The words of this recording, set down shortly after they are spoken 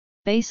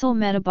Basal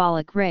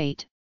metabolic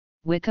rate,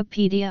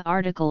 Wikipedia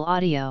article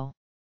audio.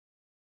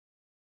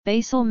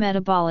 Basal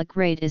metabolic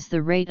rate is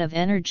the rate of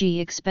energy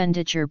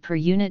expenditure per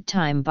unit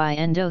time by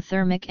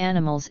endothermic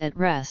animals at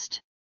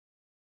rest.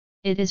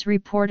 It is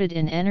reported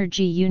in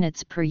energy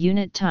units per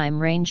unit time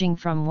ranging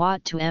from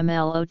watt to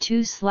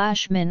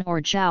mLO2/min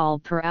or joule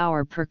per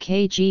hour per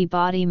kg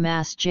body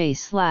mass J/.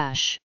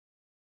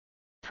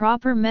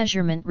 Proper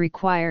measurement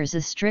requires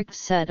a strict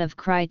set of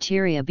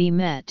criteria be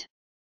met.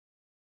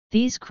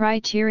 These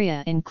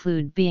criteria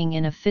include being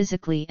in a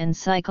physically and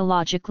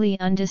psychologically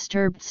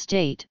undisturbed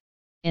state,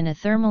 in a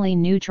thermally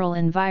neutral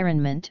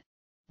environment,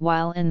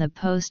 while in the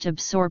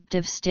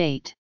post-absorptive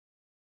state.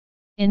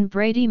 In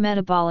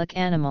bradymetabolic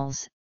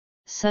animals,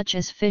 such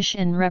as fish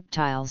and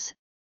reptiles,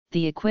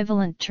 the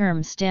equivalent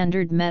term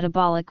standard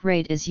metabolic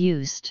rate is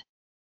used.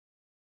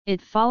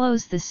 It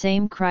follows the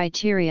same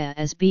criteria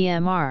as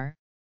BMR,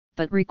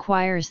 but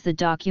requires the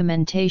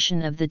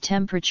documentation of the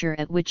temperature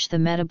at which the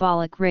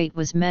metabolic rate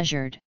was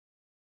measured.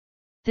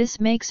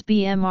 This makes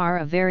BMR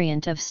a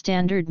variant of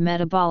standard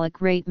metabolic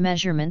rate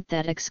measurement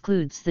that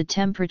excludes the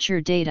temperature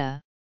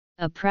data,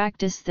 a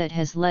practice that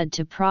has led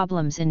to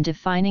problems in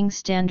defining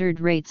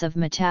standard rates of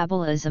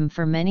metabolism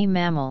for many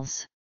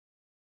mammals.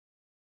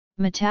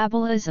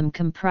 Metabolism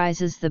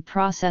comprises the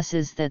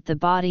processes that the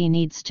body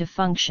needs to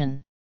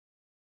function.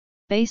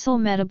 Basal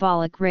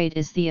metabolic rate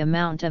is the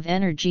amount of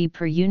energy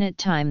per unit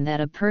time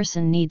that a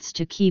person needs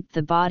to keep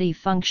the body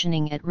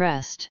functioning at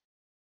rest.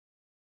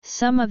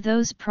 Some of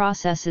those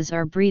processes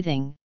are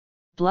breathing,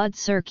 blood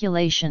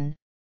circulation,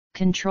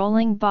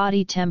 controlling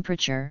body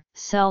temperature,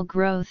 cell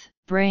growth,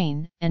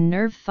 brain and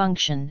nerve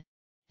function,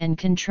 and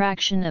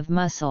contraction of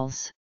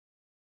muscles.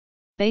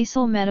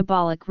 Basal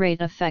metabolic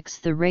rate affects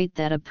the rate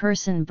that a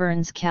person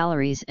burns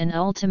calories and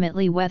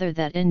ultimately whether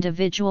that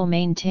individual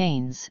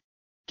maintains,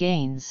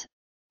 gains,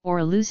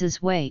 or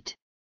loses weight.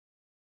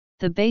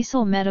 The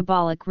basal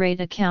metabolic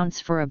rate accounts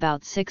for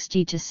about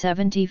 60 to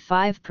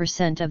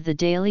 75% of the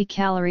daily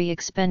calorie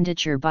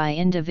expenditure by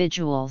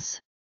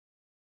individuals.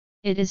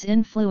 It is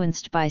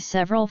influenced by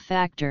several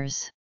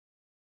factors.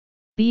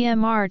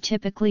 BMR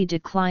typically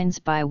declines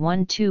by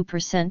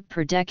 1–2%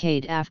 per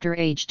decade after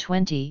age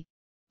 20,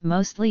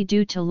 mostly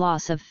due to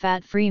loss of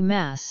fat-free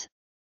mass,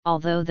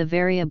 although the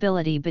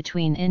variability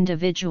between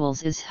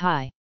individuals is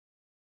high.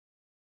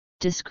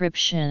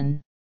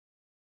 Description: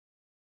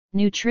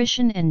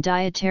 Nutrition and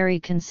dietary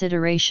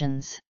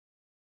considerations.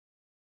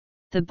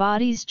 The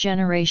body's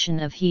generation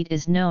of heat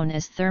is known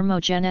as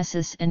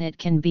thermogenesis and it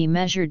can be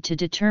measured to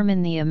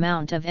determine the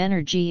amount of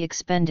energy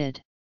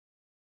expended.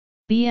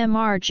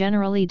 BMR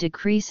generally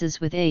decreases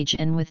with age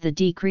and with the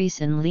decrease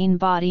in lean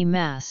body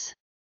mass.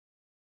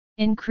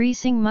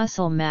 Increasing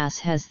muscle mass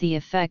has the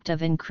effect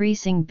of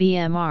increasing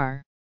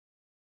BMR.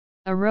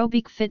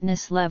 Aerobic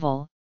fitness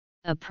level,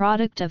 a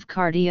product of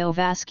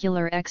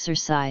cardiovascular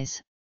exercise,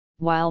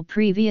 while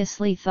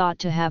previously thought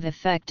to have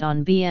effect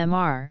on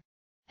BMR,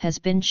 has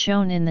been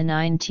shown in the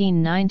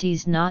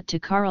 1990s not to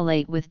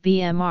correlate with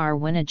BMR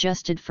when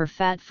adjusted for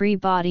fat-free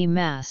body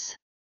mass.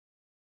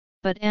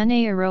 But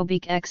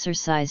anaerobic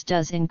exercise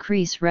does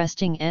increase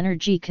resting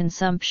energy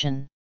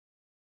consumption.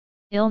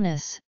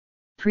 Illness,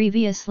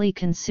 previously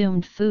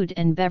consumed food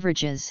and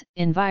beverages,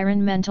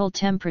 environmental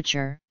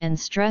temperature, and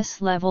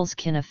stress levels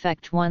can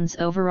affect one's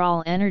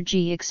overall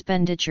energy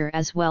expenditure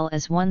as well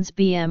as one's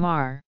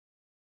BMR.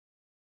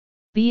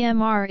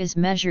 BMR is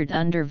measured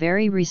under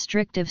very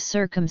restrictive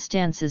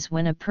circumstances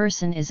when a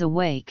person is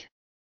awake.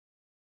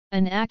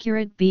 An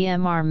accurate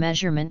BMR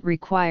measurement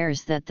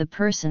requires that the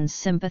person's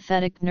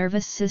sympathetic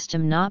nervous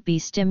system not be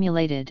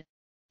stimulated,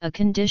 a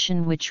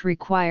condition which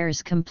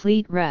requires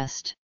complete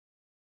rest.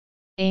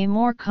 A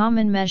more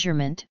common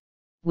measurement,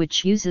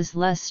 which uses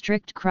less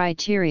strict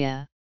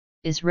criteria,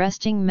 is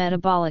resting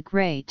metabolic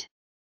rate.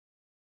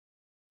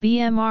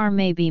 BMR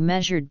may be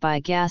measured by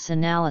gas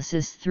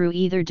analysis through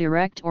either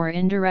direct or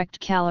indirect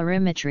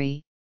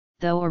calorimetry,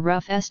 though a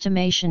rough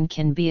estimation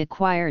can be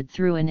acquired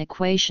through an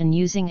equation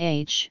using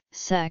age,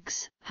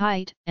 sex,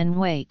 height, and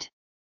weight.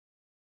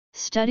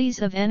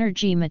 Studies of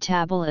energy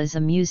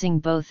metabolism using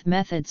both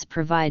methods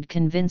provide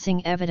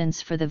convincing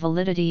evidence for the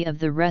validity of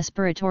the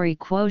respiratory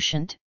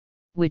quotient,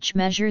 which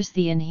measures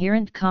the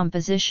inherent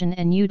composition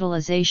and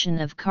utilization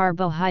of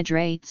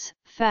carbohydrates,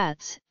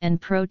 fats,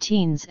 and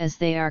proteins as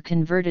they are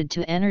converted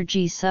to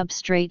energy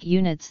substrate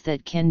units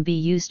that can be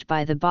used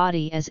by the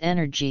body as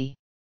energy.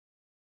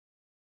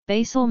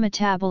 Basal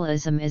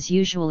metabolism is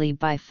usually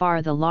by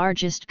far the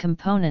largest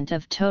component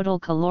of total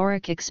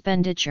caloric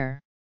expenditure.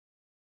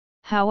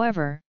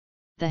 However,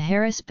 the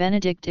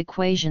Harris-Benedict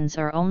equations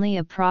are only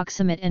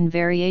approximate and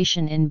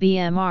variation in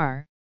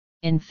BMR,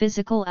 in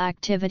physical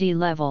activity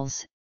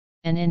levels,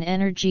 and in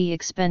energy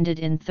expended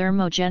in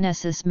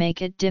thermogenesis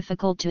make it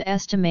difficult to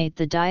estimate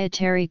the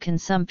dietary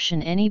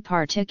consumption any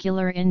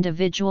particular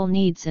individual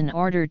needs in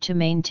order to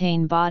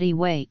maintain body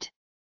weight.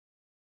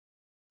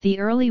 The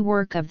early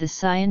work of the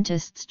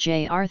scientists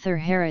J. Arthur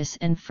Harris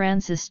and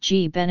Francis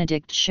G.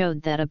 Benedict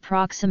showed that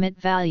approximate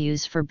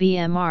values for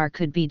BMR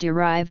could be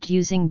derived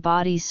using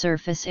body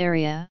surface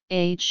area,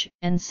 age,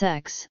 and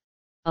sex,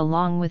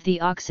 along with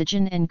the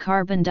oxygen and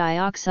carbon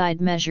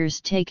dioxide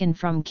measures taken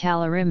from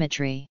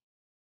calorimetry.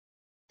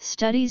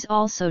 Studies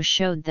also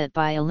showed that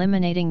by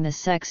eliminating the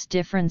sex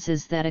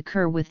differences that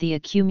occur with the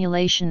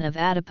accumulation of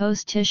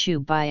adipose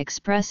tissue by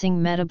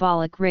expressing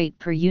metabolic rate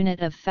per unit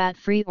of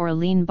fat-free or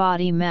lean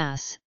body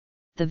mass,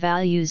 the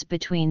values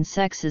between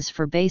sexes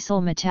for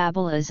basal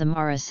metabolism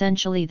are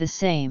essentially the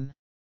same.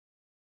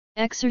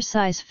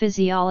 Exercise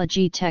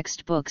physiology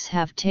textbooks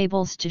have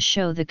tables to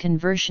show the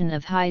conversion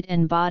of height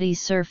and body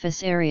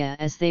surface area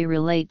as they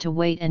relate to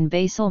weight and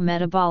basal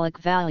metabolic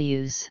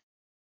values.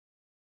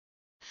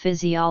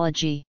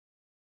 Physiology.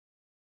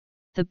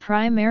 The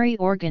primary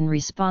organ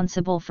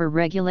responsible for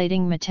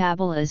regulating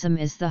metabolism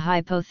is the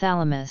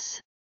hypothalamus.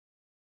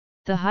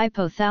 The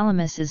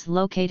hypothalamus is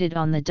located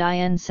on the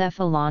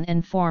diencephalon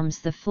and forms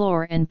the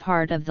floor and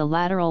part of the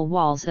lateral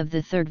walls of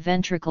the third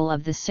ventricle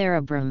of the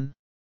cerebrum.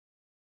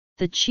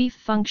 The chief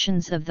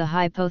functions of the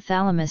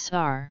hypothalamus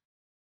are: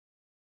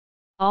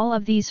 all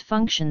of these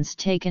functions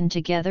taken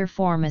together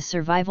form a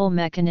survival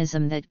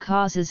mechanism that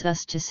causes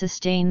us to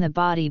sustain the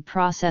body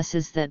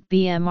processes that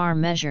BMR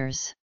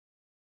measures.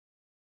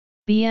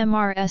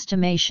 BMR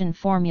estimation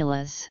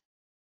formulas.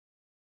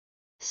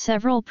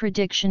 Several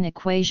prediction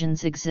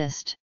equations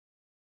exist.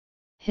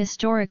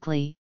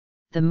 Historically,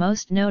 the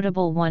most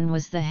notable one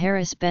was the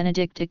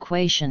Harris-Benedict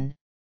equation,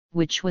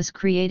 which was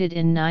created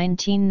in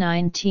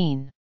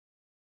 1919.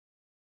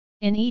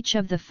 In each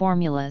of the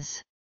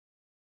formulas,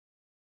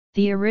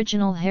 the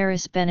original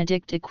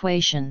Harris-Benedict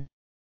equation.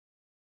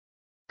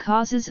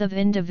 Causes of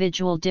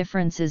individual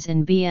differences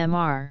in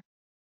BMR.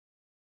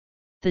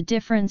 The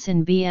difference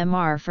in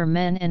BMR for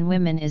men and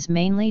women is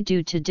mainly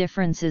due to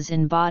differences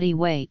in body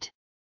weight.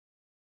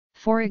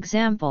 For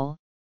example,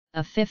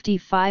 a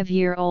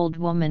 55-year-old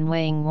woman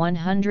weighing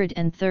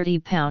 130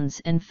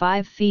 pounds and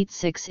 5 feet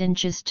 6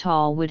 inches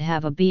tall would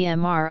have a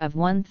BMR of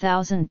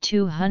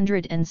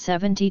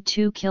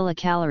 1,272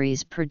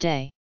 kilocalories per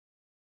day.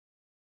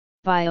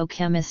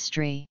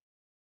 Biochemistry.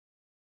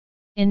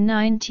 In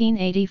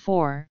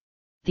 1984,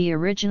 the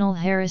original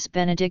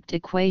Harris-Benedict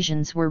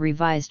equations were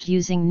revised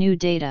using new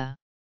data.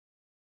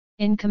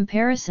 In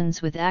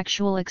comparisons with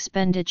actual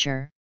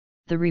expenditure,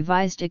 the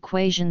revised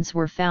equations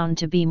were found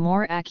to be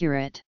more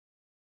accurate.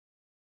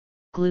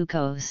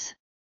 Glucose.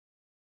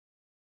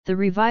 The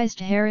revised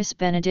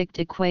Harris-Benedict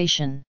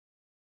equation.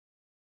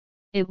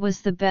 It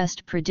was the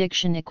best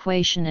prediction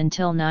equation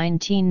until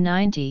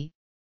 1990,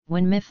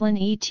 when Mifflin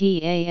et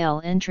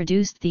al.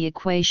 Introduced the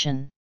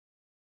equation.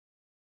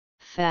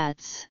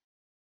 Fats.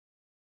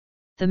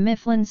 The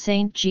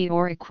Mifflin-St.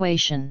 Jeor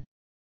equation.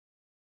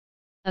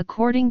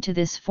 According to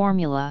this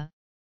formula,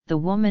 the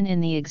woman in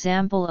the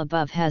example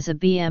above has a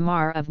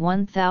BMR of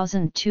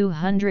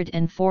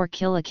 1,204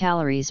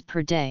 kilocalories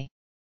per day.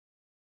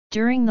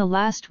 During the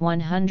last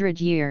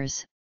 100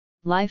 years,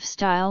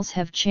 lifestyles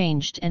have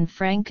changed and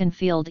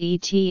Frankenfield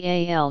et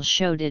al.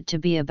 Showed it to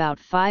be about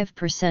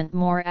 5%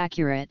 more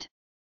accurate.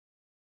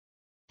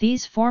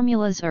 These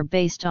formulas are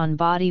based on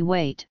body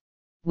weight,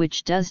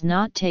 which does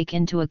not take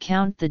into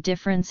account the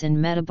difference in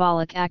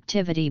metabolic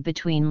activity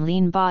between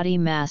lean body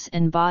mass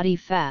and body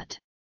fat.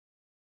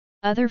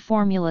 Other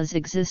formulas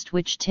exist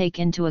which take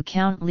into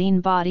account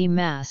lean body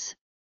mass,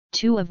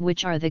 two of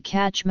which are the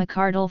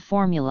Katch-McArdle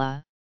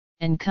formula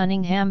and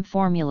Cunningham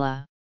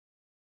formula.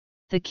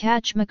 The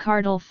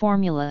Katch-McArdle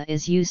formula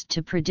is used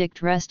to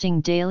predict resting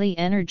daily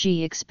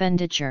energy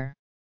expenditure.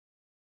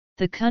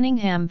 The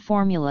Cunningham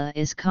formula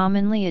is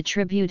commonly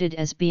attributed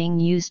as being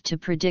used to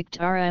predict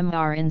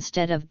RMR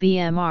instead of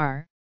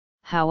BMR,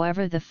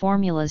 however the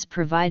formulas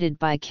provided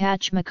by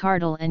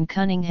Katch-McArdle and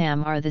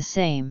Cunningham are the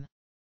same.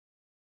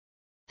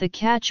 The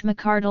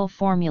Katch-McArdle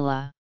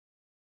formula.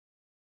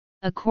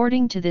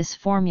 According to this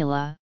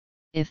formula,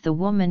 if the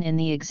woman in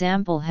the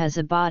example has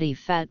a body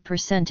fat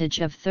percentage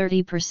of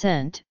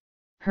 30%,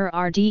 her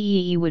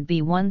RDEE would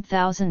be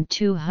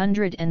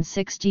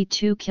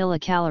 1,262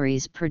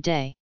 kilocalories per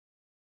day.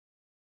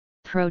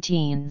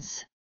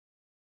 Proteins.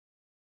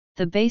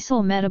 The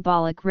basal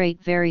metabolic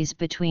rate varies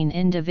between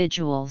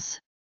individuals.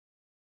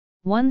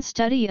 One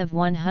study of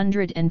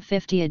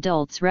 150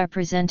 adults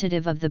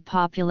representative of the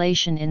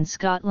population in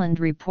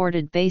Scotland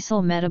reported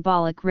basal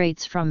metabolic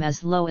rates from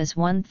as low as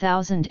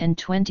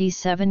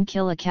 1,027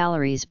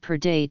 kilocalories per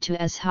day to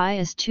as high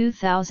as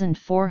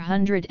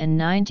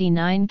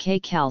 2,499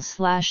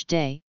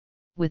 kcal/day,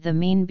 with a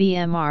mean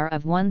BMR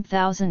of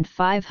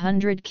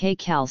 1,500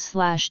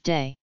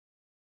 kcal/day.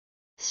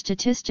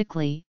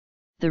 Statistically,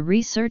 the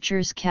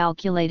researchers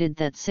calculated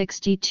that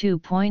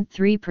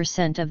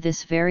 62.3% of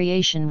this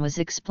variation was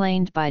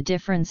explained by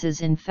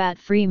differences in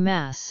fat-free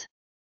mass.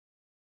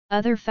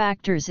 Other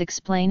factors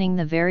explaining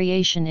the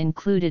variation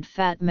included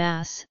fat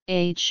mass,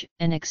 age,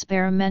 and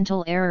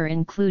experimental error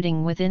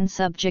including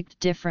within-subject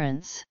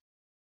difference.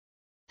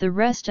 The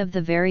rest of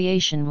the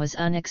variation was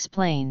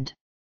unexplained.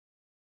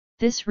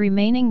 This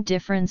remaining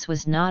difference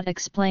was not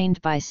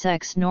explained by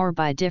sex nor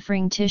by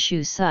differing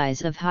tissue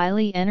size of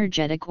highly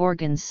energetic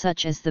organs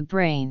such as the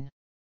brain.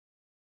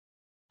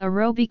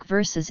 Aerobic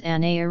versus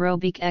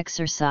anaerobic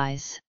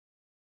exercise.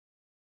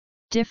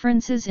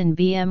 Differences in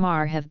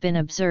BMR have been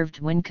observed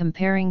when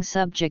comparing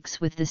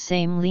subjects with the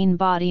same lean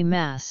body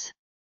mass.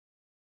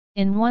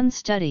 In one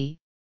study,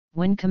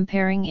 when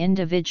comparing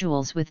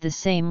individuals with the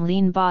same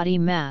lean body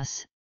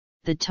mass,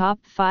 the top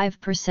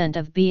 5%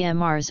 of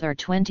BMRs are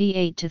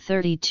 28 to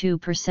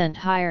 32%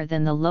 higher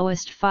than the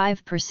lowest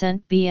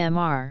 5%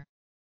 BMR.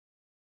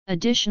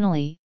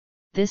 Additionally,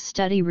 this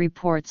study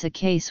reports a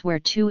case where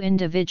two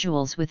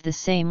individuals with the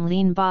same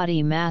lean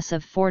body mass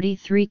of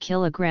 43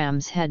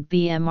 kg had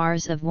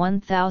BMRs of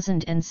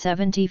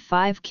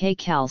 1075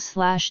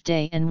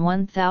 kcal/day and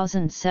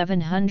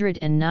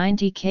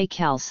 1790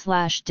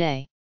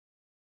 kcal/day.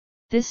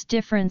 This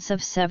difference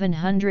of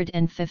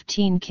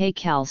 715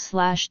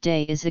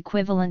 kcal/day is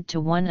equivalent to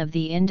one of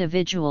the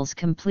individuals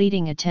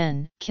completing a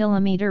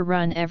 10-kilometer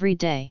run every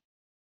day.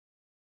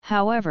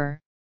 However,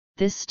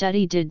 this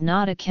study did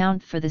not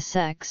account for the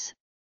sex,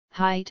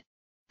 height,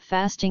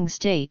 fasting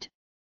state,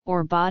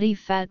 or body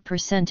fat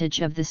percentage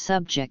of the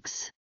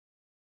subjects.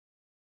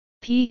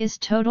 P is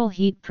total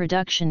heat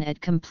production at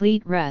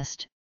complete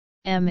rest,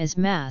 M is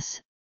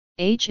mass,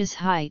 H is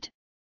height,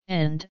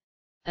 and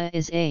A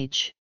is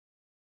age.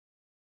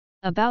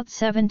 About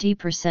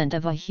 70%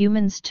 of a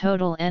human's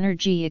total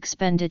energy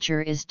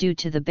expenditure is due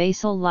to the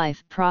basal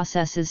life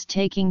processes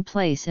taking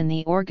place in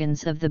the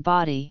organs of the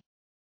body.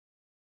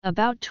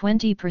 About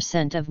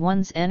 20% of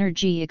one's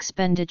energy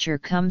expenditure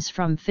comes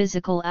from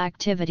physical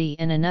activity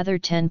and another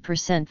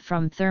 10%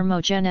 from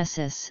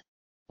thermogenesis,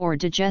 or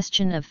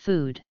digestion of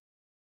food.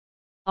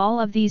 All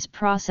of these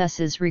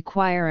processes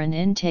require an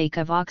intake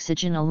of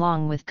oxygen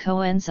along with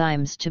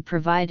coenzymes to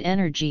provide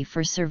energy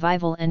for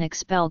survival and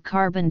expel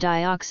carbon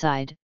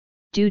dioxide,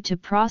 due to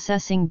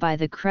processing by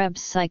the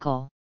Krebs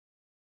cycle.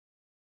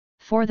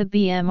 For the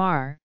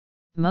BMR,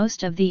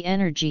 most of the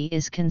energy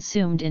is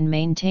consumed in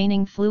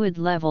maintaining fluid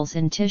levels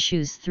in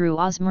tissues through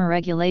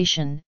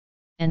osmoregulation,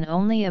 and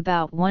only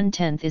about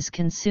 1/10 is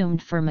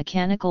consumed for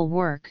mechanical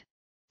work,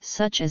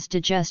 such as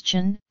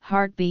digestion,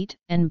 heartbeat,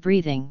 and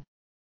breathing.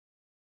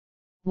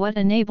 What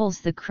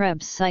enables the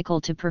Krebs cycle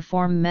to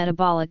perform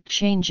metabolic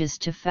changes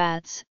to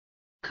fats,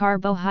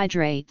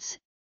 carbohydrates,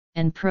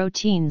 and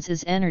proteins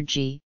is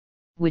energy,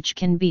 which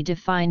can be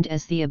defined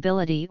as the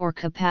ability or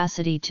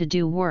capacity to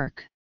do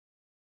work.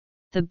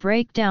 The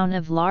breakdown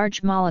of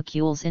large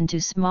molecules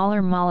into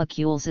smaller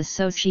molecules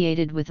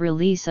associated with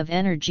release of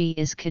energy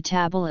is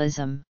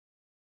catabolism.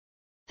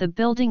 The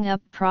building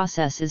up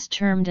process is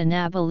termed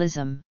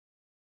anabolism.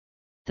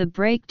 The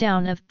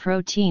breakdown of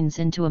proteins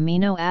into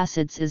amino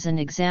acids is an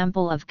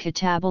example of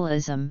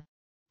catabolism,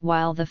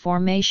 while the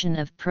formation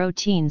of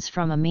proteins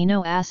from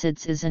amino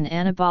acids is an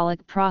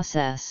anabolic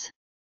process.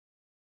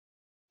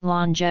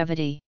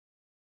 Longevity.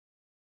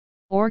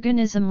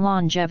 Organism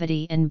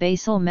longevity and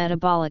basal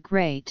metabolic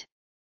rate.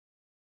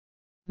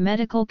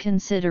 Medical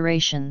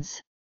considerations.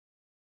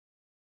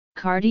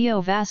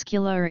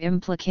 Cardiovascular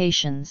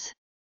implications.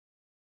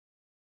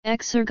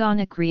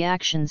 Exergonic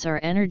reactions are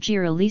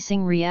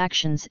energy-releasing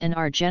reactions and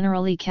are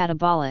generally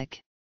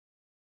catabolic.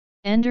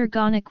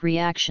 Endergonic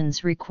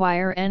reactions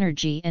require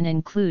energy and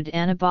include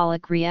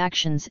anabolic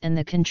reactions and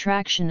the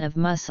contraction of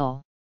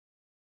muscle.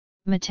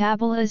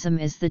 Metabolism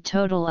is the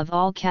total of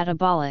all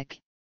catabolic,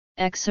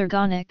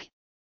 exergonic,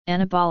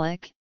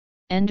 anabolic,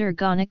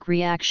 endergonic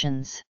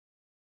reactions.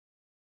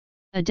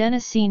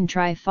 Adenosine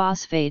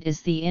triphosphate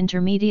is the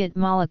intermediate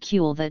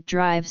molecule that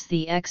drives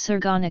the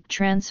exergonic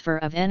transfer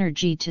of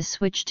energy to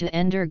switch to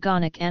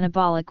endergonic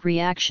anabolic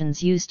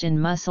reactions used in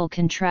muscle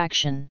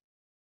contraction.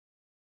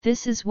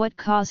 This is what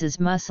causes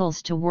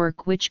muscles to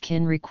work, which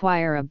can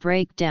require a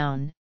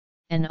breakdown,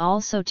 and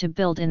also to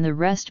build in the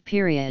rest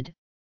period,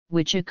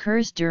 which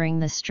occurs during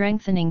the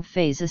strengthening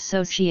phase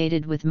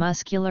associated with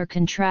muscular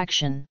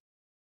contraction.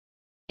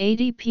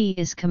 ADP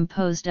is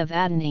composed of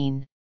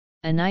adenine,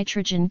 a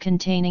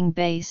nitrogen-containing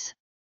base,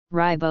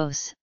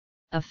 ribose,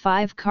 a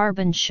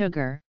 5-carbon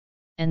sugar,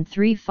 and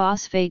 3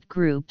 phosphate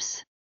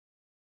groups.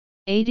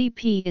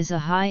 ADP is a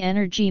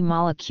high-energy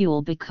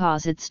molecule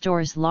because it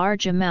stores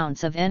large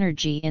amounts of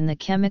energy in the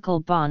chemical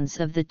bonds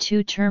of the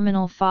 2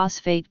 terminal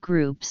phosphate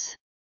groups.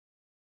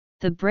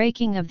 The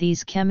breaking of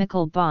these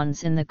chemical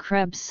bonds in the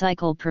Krebs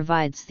cycle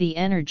provides the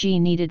energy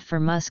needed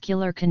for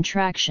muscular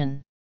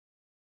contraction.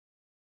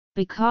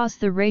 Because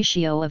the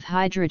ratio of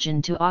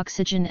hydrogen to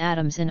oxygen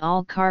atoms in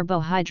all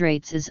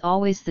carbohydrates is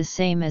always the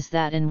same as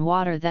that in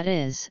water, that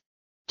is,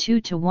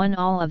 2:1,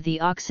 all of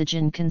the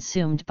oxygen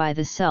consumed by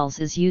the cells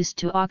is used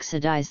to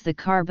oxidize the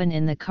carbon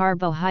in the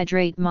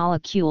carbohydrate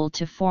molecule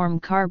to form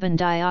carbon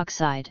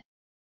dioxide.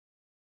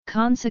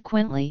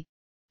 Consequently,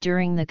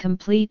 during the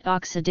complete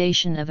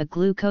oxidation of a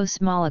glucose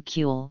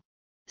molecule,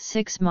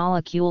 6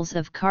 molecules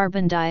of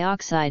carbon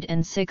dioxide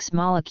and 6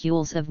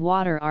 molecules of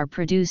water are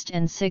produced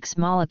and 6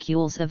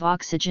 molecules of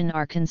oxygen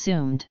are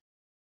consumed.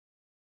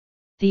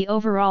 The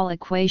overall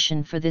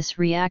equation for this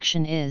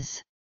reaction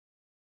is: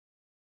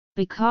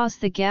 because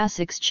the gas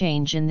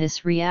exchange in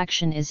this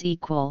reaction is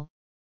equal,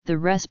 the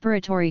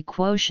respiratory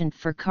quotient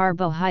for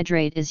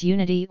carbohydrate is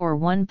unity or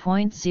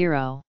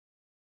 1.0.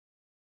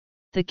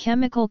 The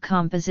chemical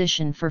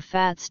composition for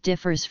fats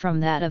differs from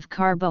that of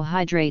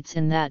carbohydrates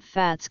in that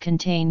fats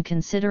contain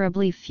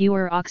considerably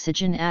fewer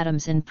oxygen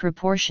atoms in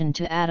proportion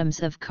to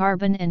atoms of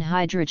carbon and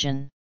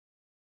hydrogen.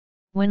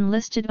 When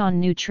listed on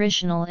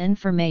nutritional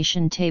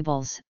information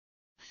tables,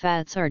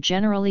 fats are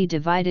generally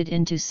divided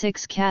into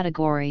 6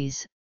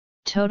 categories: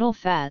 total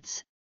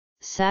fats,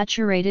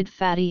 saturated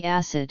fatty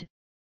acid,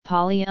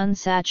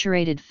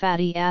 polyunsaturated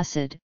fatty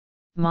acid,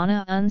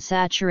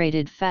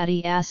 monounsaturated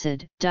fatty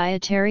acid,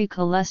 dietary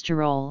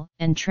cholesterol,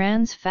 and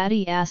trans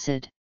fatty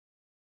acid.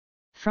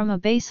 From a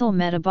basal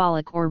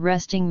metabolic or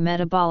resting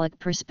metabolic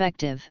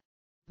perspective,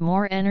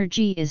 more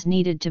energy is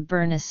needed to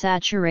burn a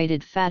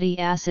saturated fatty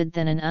acid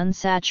than an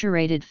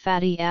unsaturated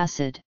fatty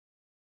acid.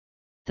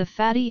 The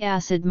fatty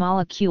acid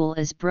molecule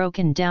is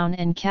broken down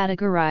and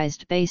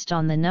categorized based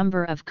on the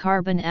number of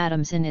carbon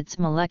atoms in its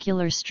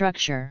molecular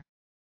structure.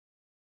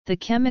 The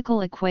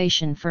chemical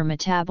equation for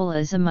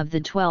metabolism of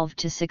the 12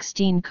 to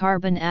 16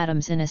 carbon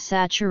atoms in a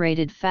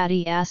saturated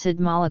fatty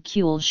acid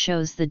molecule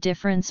shows the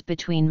difference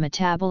between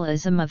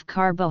metabolism of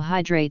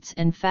carbohydrates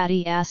and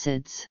fatty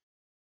acids.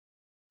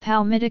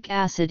 Palmitic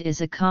acid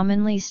is a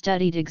commonly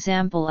studied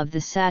example of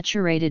the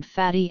saturated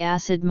fatty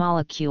acid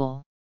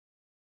molecule.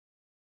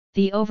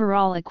 The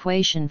overall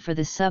equation for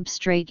the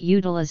substrate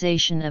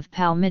utilization of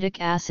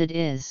palmitic acid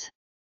is.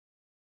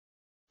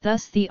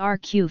 Thus the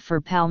RQ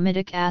for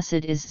palmitic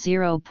acid is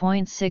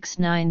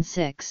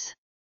 0.696.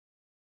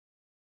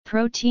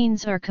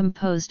 Proteins are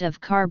composed of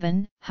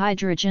carbon,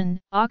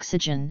 hydrogen,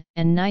 oxygen,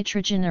 and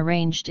nitrogen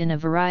arranged in a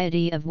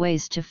variety of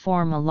ways to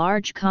form a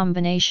large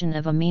combination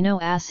of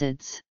amino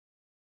acids.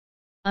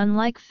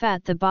 Unlike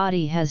fat, the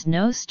body has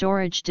no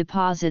storage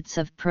deposits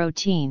of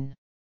protein.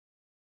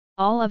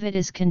 All of it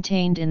is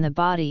contained in the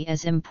body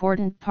as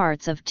important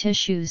parts of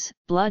tissues,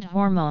 blood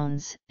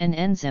hormones, and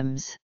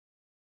enzymes.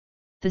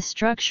 The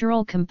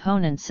structural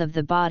components of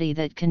the body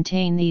that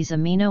contain these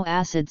amino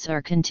acids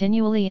are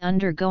continually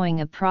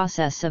undergoing a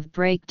process of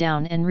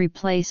breakdown and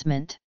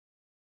replacement.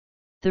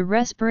 The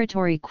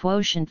respiratory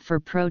quotient for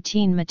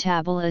protein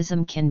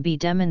metabolism can be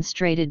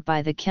demonstrated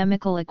by the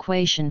chemical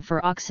equation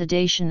for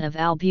oxidation of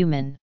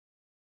albumin.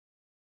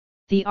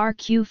 The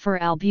RQ for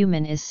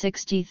albumin is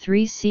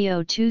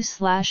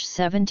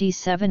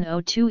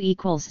 63CO2/77O2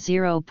 equals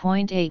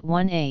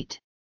 0.818.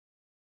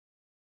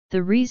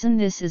 The reason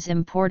this is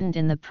important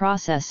in the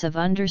process of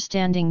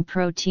understanding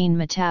protein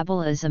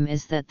metabolism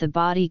is that the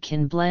body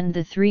can blend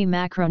the 3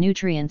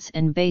 macronutrients,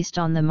 and based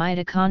on the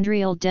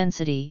mitochondrial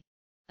density,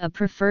 a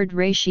preferred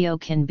ratio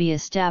can be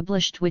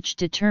established which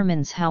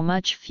determines how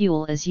much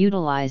fuel is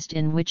utilized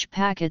in which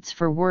packets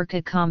for work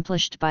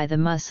accomplished by the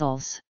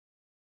muscles.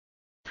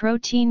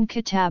 Protein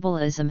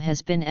catabolism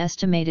has been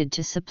estimated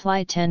to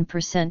supply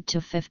 10% to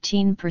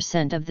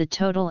 15% of the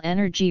total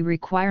energy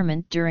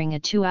requirement during a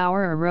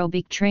 2-hour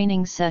aerobic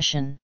training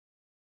session.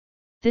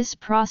 This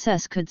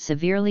process could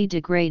severely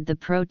degrade the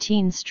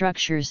protein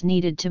structures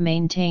needed to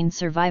maintain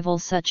survival,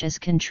 such as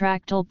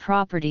contractile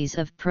properties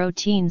of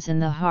proteins in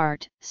the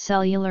heart,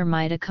 cellular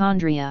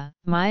mitochondria,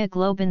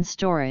 myoglobin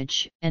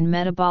storage, and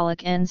metabolic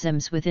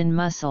enzymes within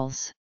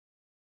muscles.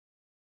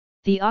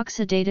 The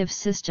oxidative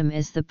system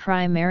is the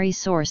primary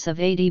source of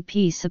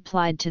ATP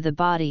supplied to the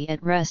body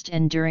at rest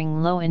and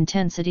during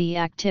low-intensity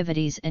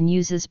activities, and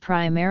uses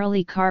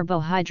primarily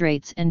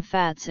carbohydrates and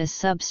fats as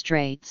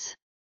substrates.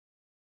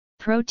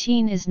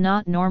 Protein is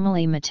not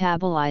normally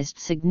metabolized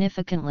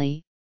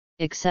significantly,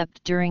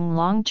 except during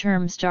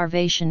long-term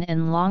starvation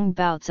and long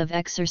bouts of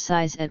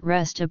exercise at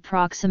rest.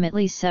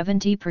 Approximately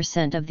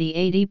 70% of the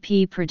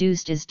ATP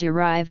produced is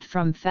derived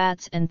from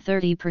fats and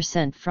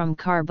 30% from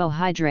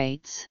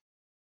carbohydrates.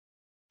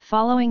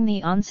 Following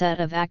the onset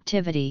of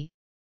activity,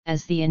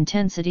 as the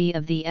intensity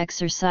of the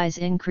exercise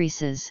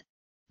increases,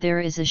 there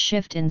is a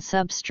shift in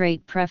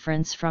substrate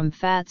preference from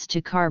fats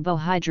to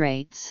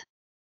carbohydrates.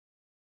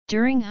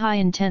 During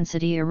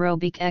high-intensity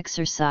aerobic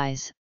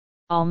exercise,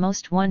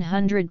 almost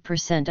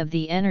 100% of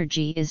the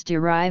energy is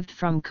derived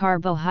from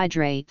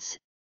carbohydrates,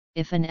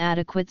 if an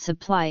adequate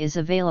supply is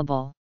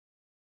available.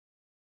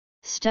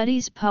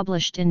 Studies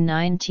published in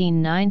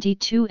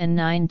 1992 and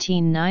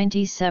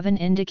 1997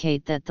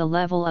 indicate that the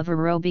level of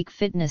aerobic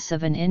fitness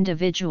of an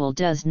individual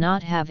does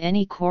not have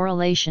any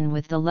correlation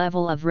with the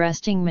level of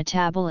resting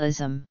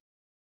metabolism.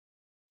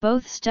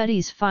 Both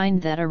studies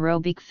find that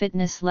aerobic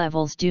fitness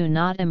levels do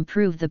not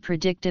improve the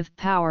predictive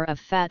power of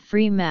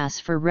fat-free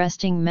mass for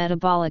resting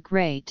metabolic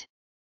rate.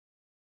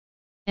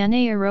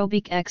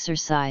 Anaerobic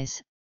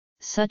exercise,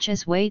 such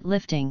as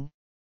weightlifting,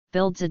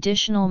 builds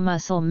additional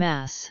muscle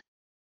mass.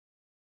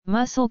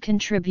 Muscle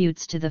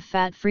contributes to the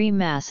fat-free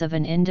mass of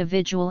an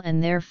individual,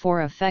 and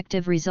therefore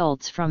effective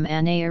results from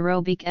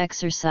anaerobic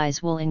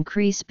exercise will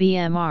increase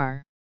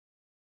BMR.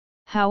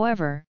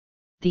 However,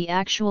 the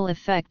actual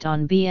effect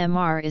on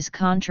BMR is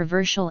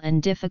controversial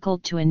and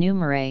difficult to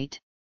enumerate.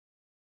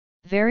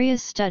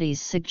 Various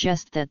studies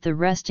suggest that the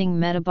resting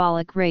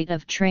metabolic rate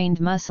of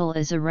trained muscle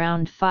is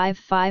around 5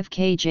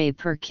 kJ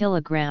per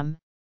kilogram,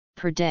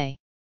 per day.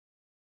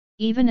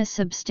 Even a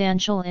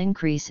substantial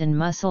increase in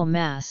muscle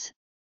mass,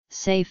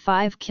 say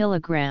 5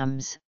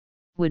 kilograms,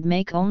 would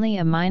make only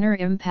a minor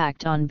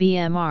impact on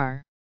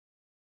BMR.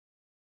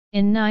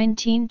 In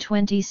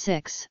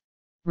 1926,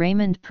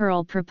 Raymond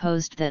Pearl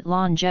proposed that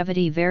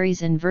longevity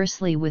varies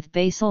inversely with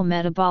basal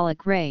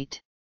metabolic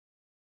rate.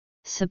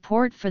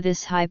 Support for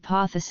this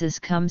hypothesis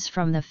comes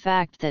from the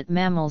fact that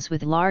mammals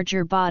with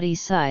larger body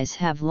size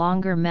have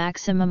longer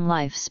maximum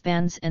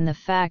lifespans and the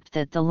fact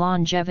that the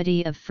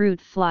longevity of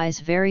fruit flies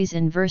varies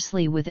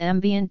inversely with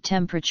ambient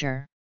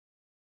temperature.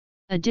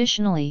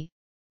 Additionally,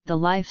 the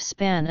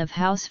lifespan of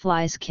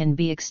houseflies can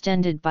be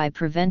extended by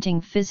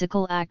preventing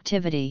physical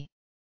activity.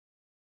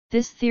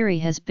 This theory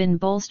has been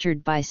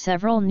bolstered by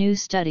several new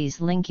studies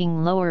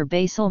linking lower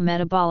basal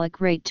metabolic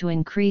rate to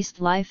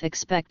increased life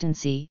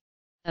expectancy,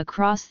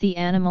 across the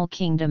animal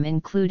kingdom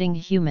including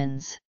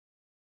humans.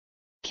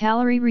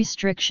 Calorie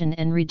restriction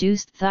and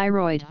reduced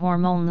thyroid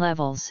hormone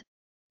levels,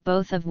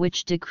 both of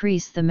which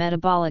decrease the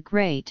metabolic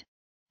rate,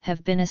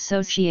 have been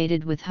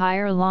associated with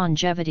higher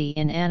longevity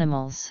in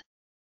animals.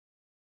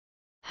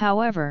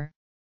 However,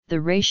 the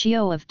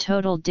ratio of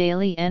total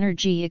daily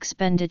energy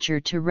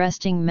expenditure to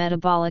resting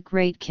metabolic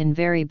rate can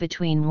vary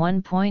between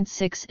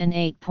 1.6 and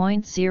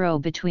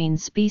 8.0 between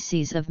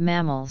species of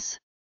mammals.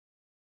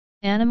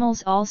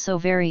 Animals also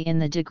vary in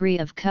the degree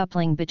of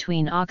coupling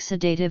between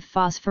oxidative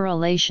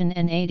phosphorylation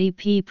and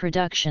ADP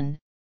production,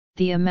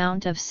 the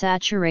amount of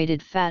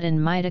saturated fat in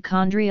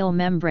mitochondrial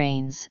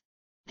membranes,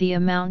 the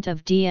amount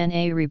of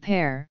DNA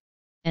repair,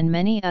 and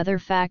many other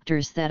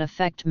factors that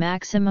affect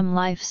maximum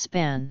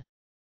lifespan.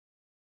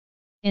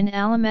 In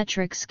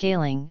allometric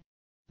scaling,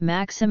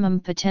 maximum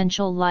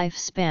potential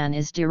lifespan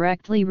is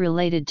directly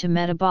related to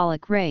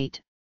metabolic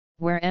rate,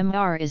 where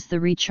MR is the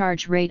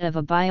recharge rate of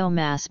a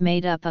biomass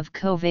made up of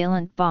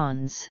covalent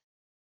bonds.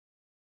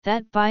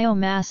 That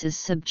biomass is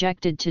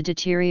subjected to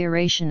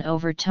deterioration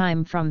over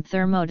time from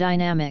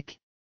thermodynamic,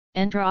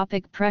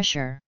 entropic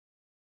pressure.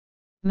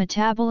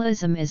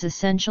 Metabolism is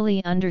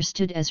essentially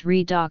understood as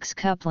redox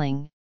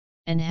coupling,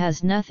 and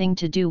has nothing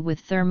to do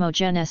with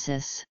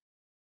thermogenesis.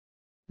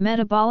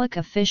 Metabolic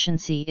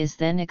efficiency is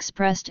then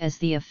expressed as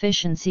the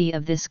efficiency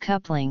of this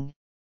coupling,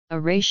 a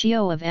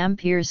ratio of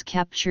amperes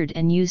captured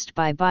and used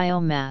by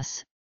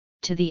biomass,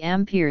 to the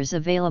amperes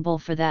available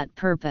for that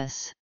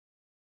purpose.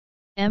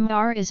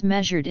 MR is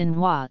measured in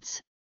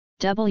watts,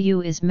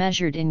 W is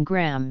measured in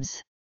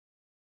grams.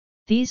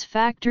 These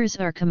factors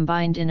are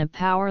combined in a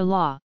power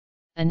law,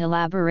 an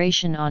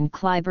elaboration on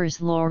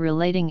Kleiber's law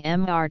relating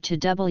MR to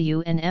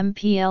W and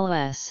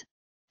MPLS,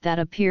 that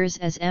appears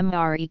as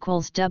MR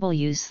equals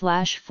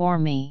W/4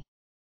 μ.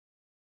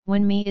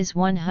 When μ is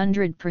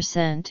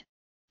 100%,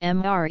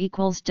 MR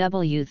equals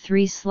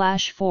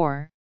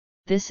W3/4,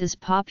 this is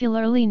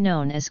popularly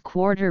known as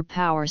quarter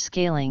power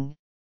scaling,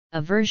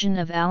 a version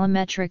of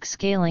allometric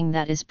scaling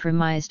that is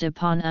premised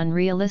upon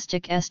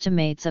unrealistic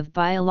estimates of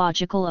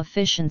biological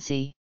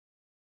efficiency.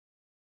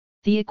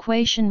 The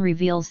equation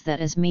reveals that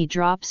as μ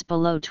drops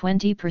below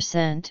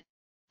 20%,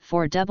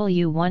 for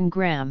W1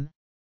 gram,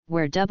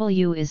 where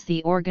W is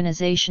the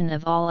organization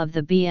of all of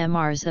the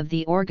BMRs of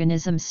the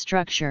organism's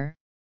structure,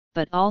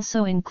 but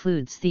also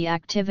includes the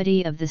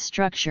activity of the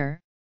structure,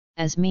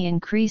 as μ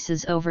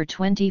increases over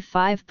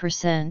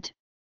 25%,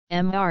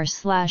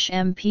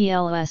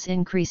 MR/MPLS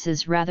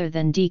increases rather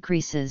than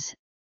decreases,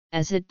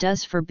 as it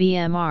does for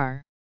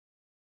BMR.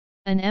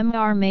 An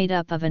MR made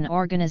up of an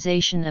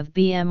organization of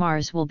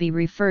BMRs will be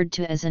referred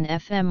to as an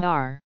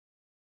FMR.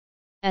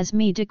 As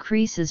μ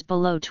decreases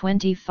below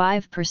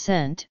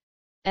 25%,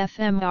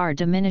 FMR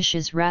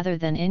diminishes rather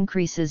than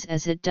increases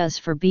as it does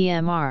for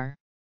BMR.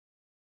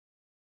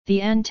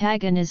 The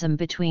antagonism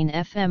between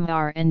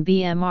FMR and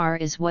BMR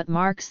is what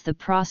marks the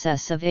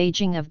process of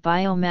aging of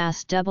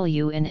biomass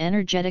W in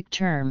energetic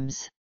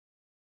terms.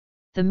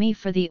 The μ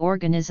for the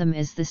organism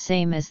is the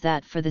same as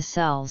that for the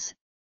cells,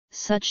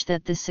 such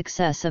that the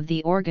success of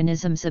the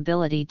organism's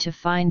ability to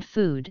find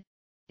food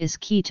is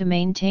key to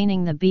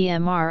maintaining the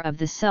BMR of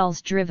the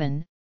cells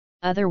driven,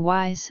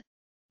 otherwise,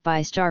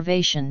 by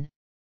starvation,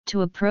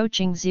 to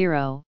approaching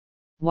zero,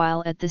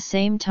 while at the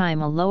same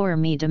time a lower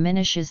μ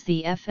diminishes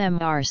the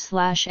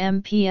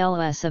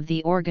FMR/MPLS of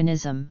the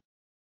organism.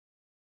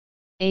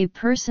 A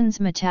person's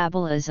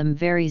metabolism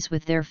varies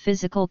with their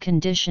physical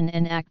condition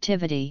and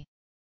activity.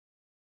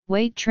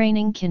 Weight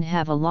training can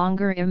have a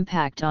longer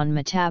impact on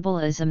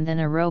metabolism than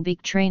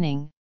aerobic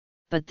training,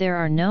 but there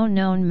are no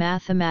known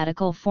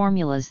mathematical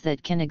formulas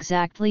that can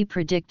exactly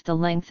predict the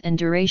length and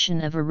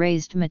duration of a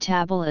raised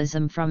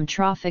metabolism from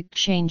trophic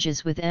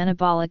changes with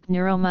anabolic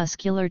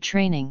neuromuscular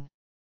training.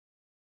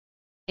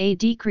 A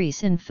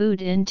decrease in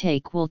food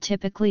intake will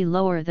typically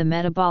lower the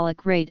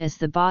metabolic rate as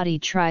the body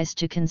tries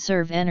to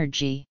conserve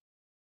energy.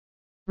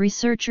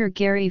 Researcher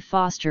Gary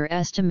Foster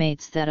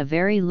estimates that a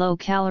very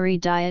low-calorie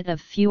diet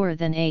of fewer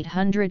than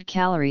 800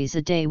 calories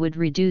a day would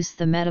reduce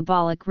the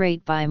metabolic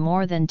rate by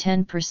more than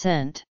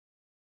 10%.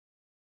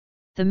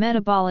 The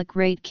metabolic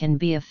rate can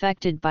be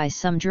affected by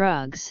some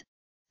drugs,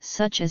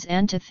 such as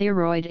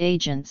antithyroid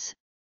agents,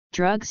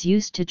 drugs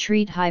used to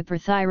treat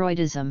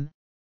hyperthyroidism,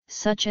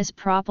 such as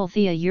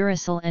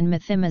propylthiouracil and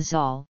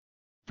methimazole,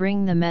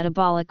 bring the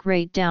metabolic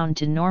rate down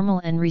to normal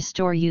and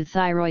restore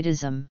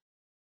euthyroidism.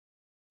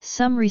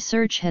 Some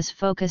research has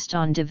focused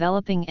on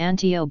developing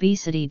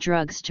anti-obesity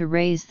drugs to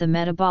raise the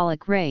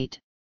metabolic rate,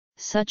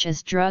 such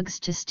as drugs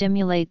to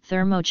stimulate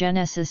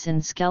thermogenesis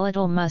in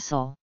skeletal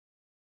muscle.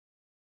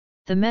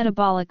 The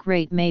metabolic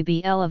rate may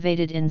be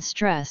elevated in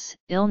stress,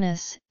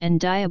 illness, and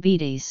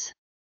diabetes.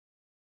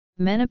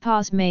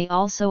 Menopause may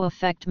also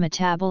affect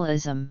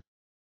metabolism.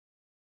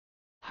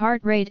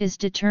 Heart rate is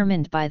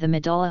determined by the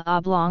medulla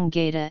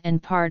oblongata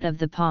and part of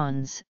the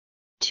pons,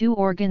 two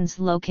organs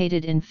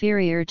located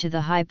inferior to the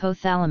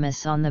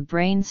hypothalamus on the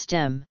brain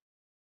stem.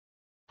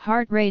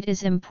 Heart rate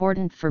is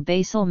important for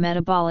basal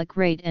metabolic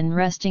rate and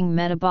resting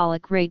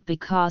metabolic rate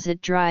because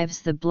it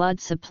drives the blood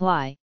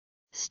supply,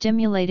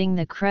 stimulating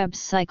the Krebs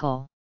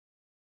cycle.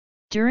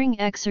 During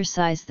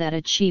exercise that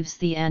achieves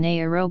the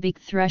anaerobic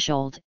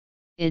threshold,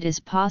 it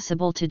is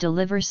possible to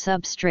deliver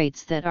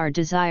substrates that are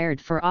desired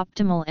for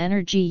optimal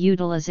energy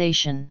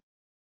utilization.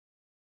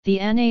 The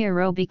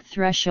anaerobic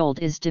threshold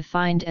is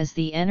defined as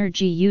the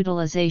energy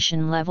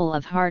utilization level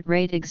of heart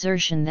rate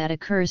exertion that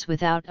occurs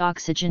without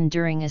oxygen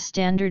during a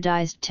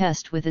standardized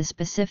test with a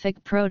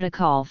specific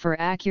protocol for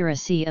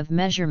accuracy of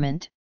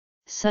measurement,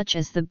 such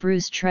as the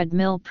Bruce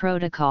treadmill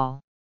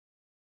protocol.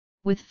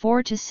 With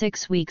 4 to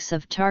 6 weeks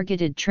of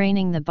targeted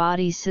training, the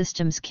body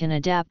systems can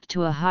adapt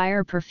to a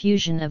higher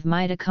perfusion of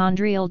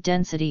mitochondrial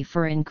density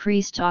for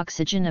increased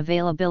oxygen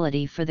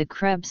availability for the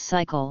Krebs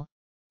cycle,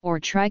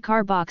 or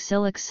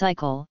tricarboxylic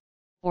cycle,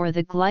 or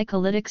the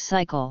glycolytic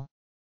cycle.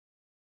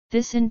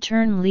 This in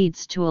turn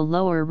leads to a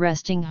lower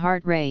resting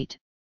heart rate,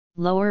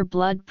 lower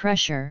blood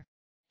pressure,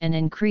 and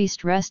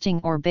increased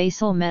resting or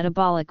basal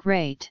metabolic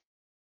rate.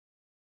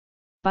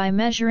 By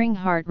measuring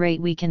heart rate,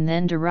 we can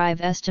then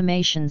derive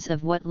estimations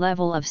of what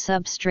level of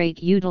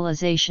substrate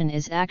utilization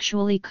is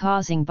actually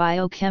causing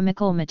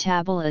biochemical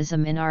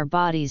metabolism in our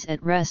bodies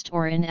at rest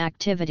or in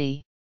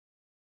activity.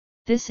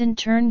 This in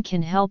turn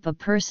can help a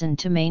person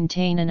to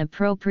maintain an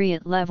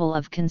appropriate level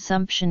of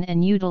consumption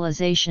and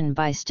utilization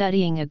by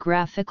studying a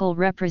graphical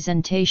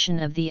representation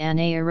of the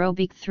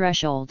anaerobic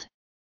threshold.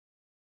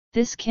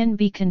 This can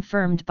be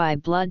confirmed by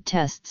blood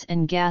tests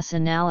and gas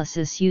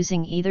analysis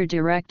using either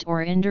direct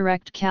or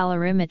indirect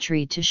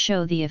calorimetry to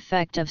show the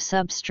effect of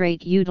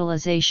substrate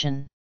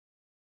utilization.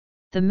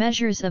 The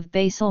measures of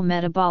basal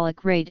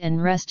metabolic rate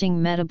and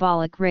resting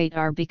metabolic rate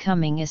are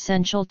becoming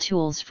essential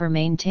tools for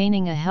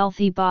maintaining a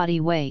healthy body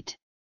weight.